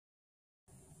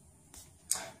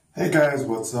Hey guys,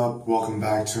 what's up? Welcome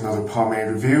back to another pomade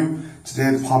review.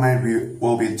 Today the pomade we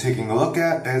will be taking a look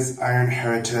at is Iron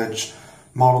Heritage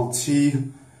Model T.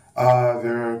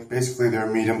 They're their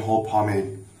medium hold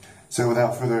pomade. So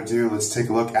without further ado, let's take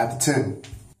a look at the tin.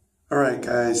 Alright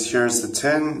guys, here's the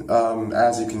tin.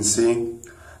 As you can see,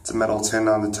 it's a metal tin.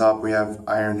 On the top we have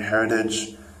Iron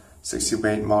Heritage 60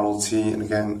 weight Model T, and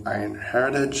again Iron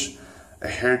Heritage, a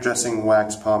hairdressing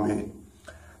wax pomade.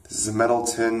 This is a metal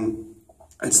tin.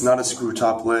 It's not a screw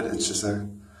top lid, it's just a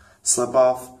slip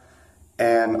off.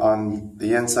 And on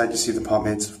the inside you see the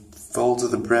pomade's full to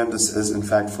the brim. This is in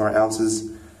fact 4 ounces.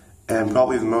 And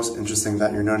probably the most interesting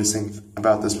that you're noticing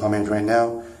about this pomade right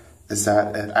now is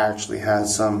that it actually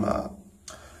has some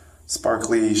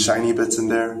sparkly, shiny bits in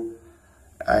there.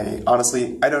 I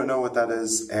don't know what that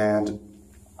is, and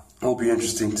it'll be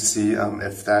interesting to see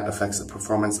if that affects the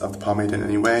performance of the pomade in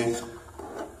any way.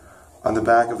 On the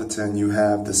back of the tin, you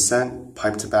have the scent,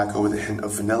 pipe tobacco with a hint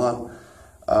of vanilla,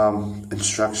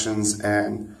 instructions,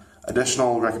 and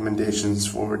additional recommendations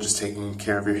for just taking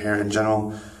care of your hair in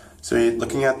general. So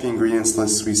looking at the ingredients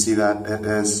list, we see that it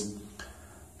is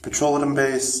petroleum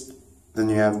based, then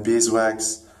you have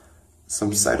beeswax,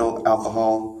 some cetyl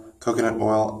alcohol, coconut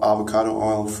oil, avocado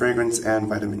oil, fragrance, and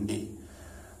vitamin E.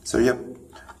 So yep,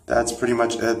 that's pretty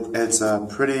much it. It's a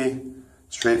pretty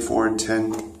straightforward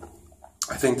tin.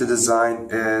 I think the design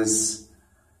is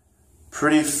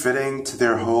pretty fitting to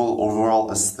their whole overall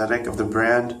aesthetic of the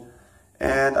brand,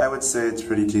 and I would say it's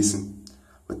pretty decent.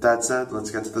 With that said,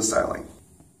 let's get to the styling.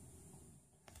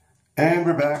 And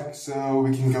we're back, so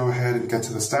we can go ahead and get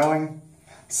to the styling,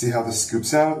 see how this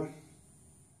scoops out.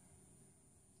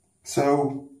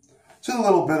 So, just a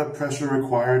little bit of pressure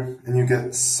required, and you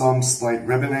get some slight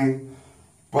ribboning,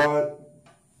 but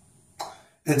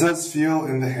it does feel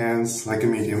in the hands like a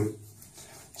medium.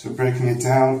 So breaking it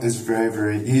down is very,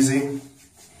 very easy.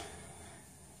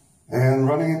 And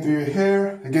running it through your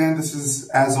hair, again, this is,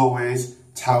 as always,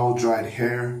 towel dried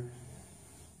hair.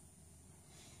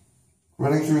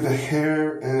 Running through the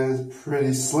hair is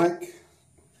pretty slick.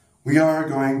 We are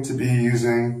going to be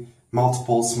using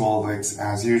multiple small licks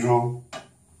as usual.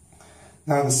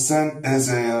 Now the scent is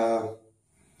a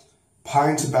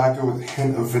pipe tobacco with a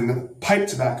hint of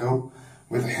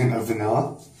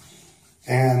vanilla.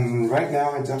 And right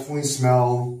now I definitely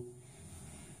smell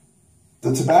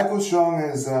the tobacco strong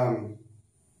is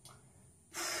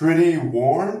pretty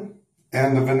warm,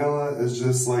 and the vanilla is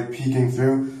just like peeking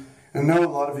through. I know a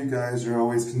lot of you guys are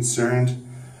always concerned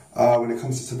when it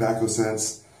comes to tobacco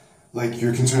scents, like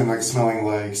you're concerned like smelling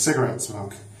like cigarette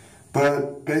smoke.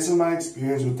 But based on my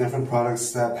experience with different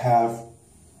products that have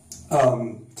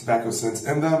tobacco scents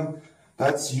in them,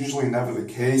 that's usually never the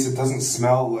case. It doesn't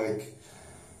smell like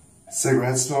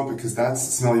cigarette smoke because that's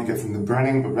the smell you get from the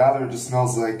burning, but rather it just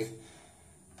smells like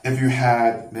if you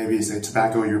had maybe say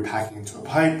tobacco you're packing into a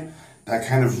pipe, that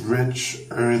kind of rich,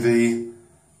 earthy,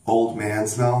 old man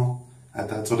smell.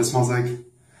 That's what it smells like.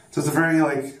 So it's a very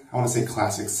I want to say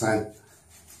classic scent.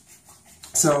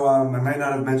 So I might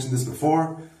not have mentioned this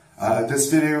before.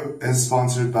 This video is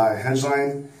sponsored by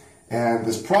Hedgeline, and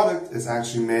this product is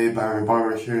actually made by my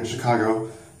barber here in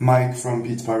Chicago, Mike from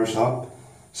Pete's Barbershop.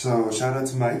 So shout out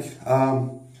to Mike.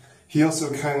 He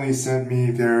also kindly sent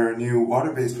me their new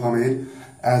water-based pomade,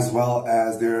 as well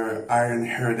as their Iron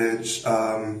Heritage,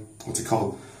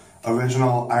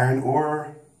 original iron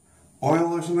ore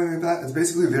oil or something like that. It's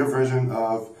basically their version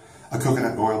of a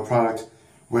coconut oil product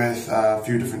with a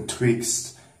few different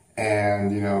tweaks,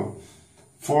 and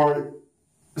it's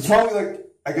probably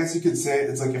I guess you could say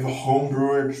it's like if a home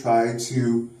brewer tried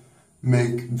to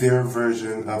make their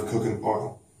version of coconut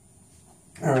oil.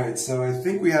 Alright, so I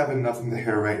think we have enough in the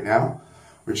hair right now.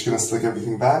 We're just going to slick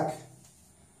everything back.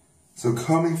 So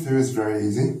combing through is very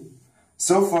easy.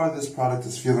 So far this product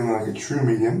is feeling like a true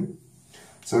medium.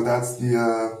 So that's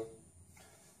the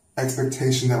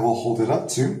expectation that we'll hold it up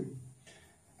to.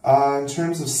 In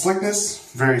terms of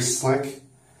slickness, very slick.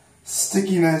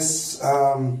 Stickiness,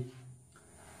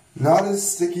 not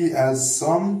as sticky as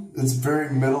some. It's very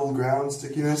middle ground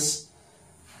stickiness.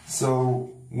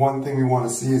 So one thing we want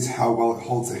to see is how well it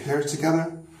holds the hair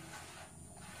together.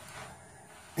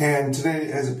 And today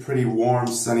is a pretty warm,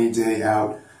 sunny day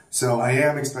out, so I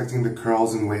am expecting the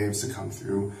curls and waves to come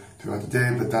throughout the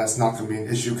day, but that's not going to be an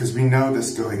issue because we know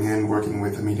this going in working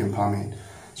with a medium pomade.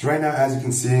 So right now, as you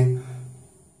can see,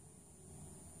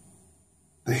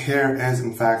 the hair is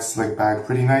in fact slicked back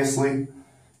pretty nicely,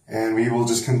 and we will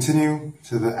just continue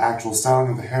to the actual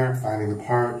styling of the hair, finding the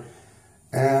part,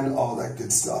 and all that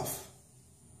good stuff.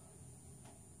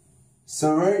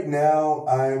 So right now,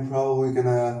 I'm probably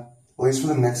gonna, at least for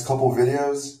the next couple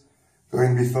videos,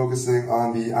 going to be focusing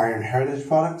on the Iron Heritage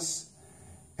products.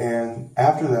 And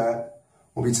after that,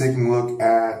 we'll be taking a look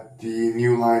at the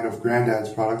new line of Granddad's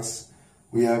products.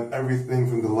 We have everything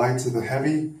from the light to the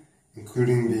heavy,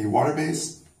 including the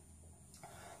water-based.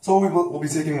 So we'll be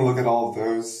taking a look at all of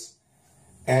those.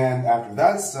 And after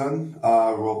that's done,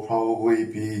 we'll probably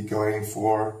be going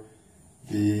for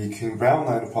the King Brown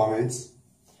line of pomades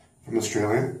from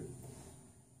Australia.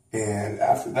 And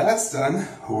after that's done,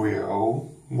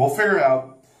 we'll figure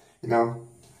out,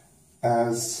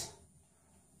 as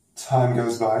time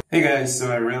goes by. Hey guys,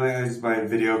 so I realized my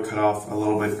video cut off a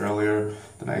little bit earlier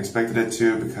than I expected it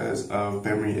to because of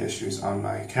memory issues on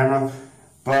my camera.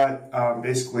 But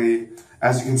basically,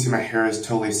 as you can see, my hair is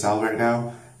totally solid right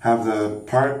now. Have the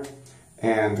part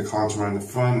and the contour in the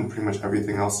front, and pretty much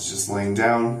everything else is just laying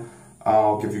down.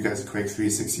 I'll give you guys a quick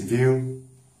 360 view.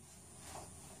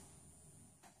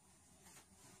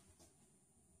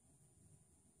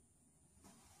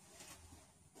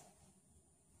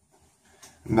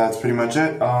 And that's pretty much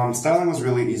it. Styling was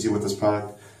really easy with this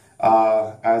product.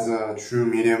 As a true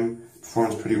medium,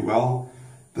 performs pretty well.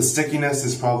 The stickiness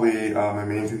is probably my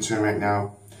main concern right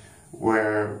now,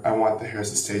 where I want the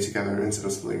hairs to stay together instead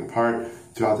of splitting apart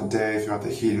throughout the day, throughout the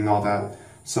heat and all that.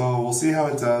 So we'll see how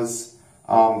it does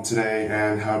today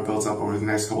and how it builds up over the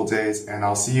next couple days, and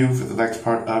I'll see you for the next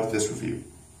part of this review.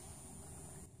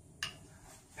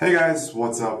 Hey guys,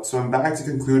 what's up? So I'm back to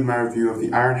conclude my review of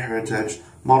the Iron Heritage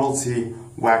Model T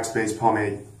wax-based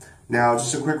pomade. Now,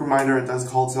 just a quick reminder, it does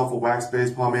call itself a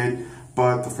wax-based pomade,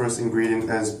 but the first ingredient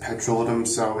is petrolatum,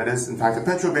 so it is in fact a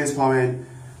petrol-based pomade.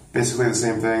 Basically the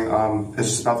same thing. It's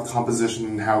just about the composition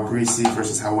and how greasy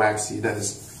versus how waxy it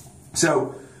is.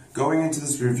 So, going into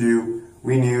this review,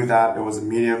 we knew that it was a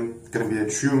medium, going to be a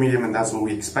true medium, and that's what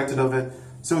we expected of it.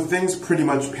 So things pretty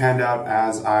much panned out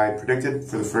as I predicted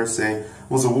for the first day. It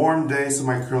was a warm day, so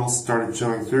my curls started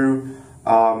showing through.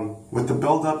 With the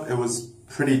buildup, it was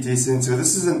pretty decent. So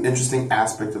this is an interesting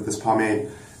aspect of this pomade,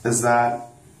 is that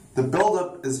the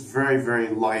buildup is very, very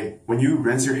light. When you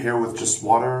rinse your hair with just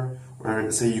water, or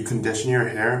say you condition your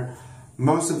hair,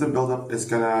 most of the buildup is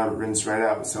gonna rinse right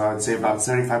out. So I would say about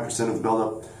 75% of the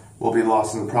buildup will be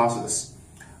lost in the process.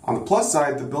 On the plus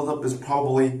side, the buildup is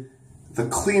probably the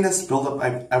cleanest buildup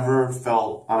I've ever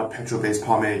felt on a petrol-based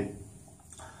pomade.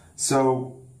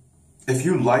 So if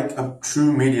you like a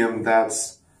true medium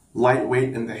that's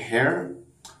lightweight in the hair,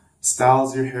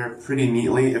 styles your hair pretty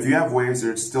neatly. If you have waves,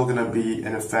 they're still gonna be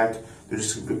in effect. They're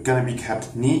just gonna be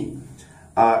kept neat.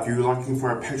 If you're looking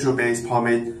for a petrol-based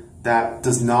pomade that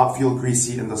does not feel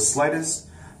greasy in the slightest,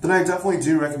 then I definitely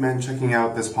do recommend checking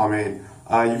out this pomade.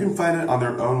 You can find it on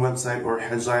their own website or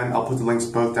Headline. I'll put the links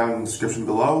both down in the description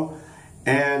below.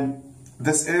 And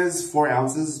this is 4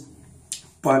 ounces,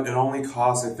 but it only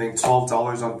costs, I think,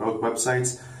 $12 on both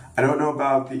websites. I don't know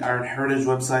about the Iron Heritage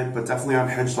website, but definitely on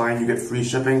Headline you get free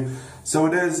shipping. So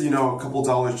it is, a couple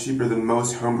dollars cheaper than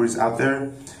most homebrews out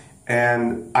there.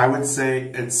 And I would say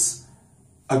it's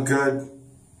a good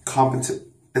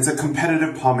it's a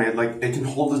competitive pomade. Like, it can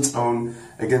hold its own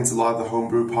against a lot of the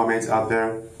homebrew pomades out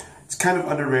there. It's kind of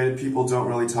underrated. People don't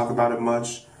really talk about it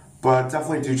much, but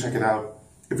definitely do check it out.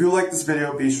 If you like this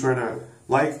video, be sure to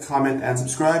like, comment, and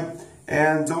subscribe.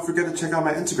 And don't forget to check out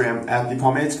my Instagram at the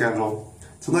Pomade Schedule.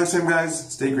 Till next time,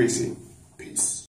 guys, stay greasy. Peace.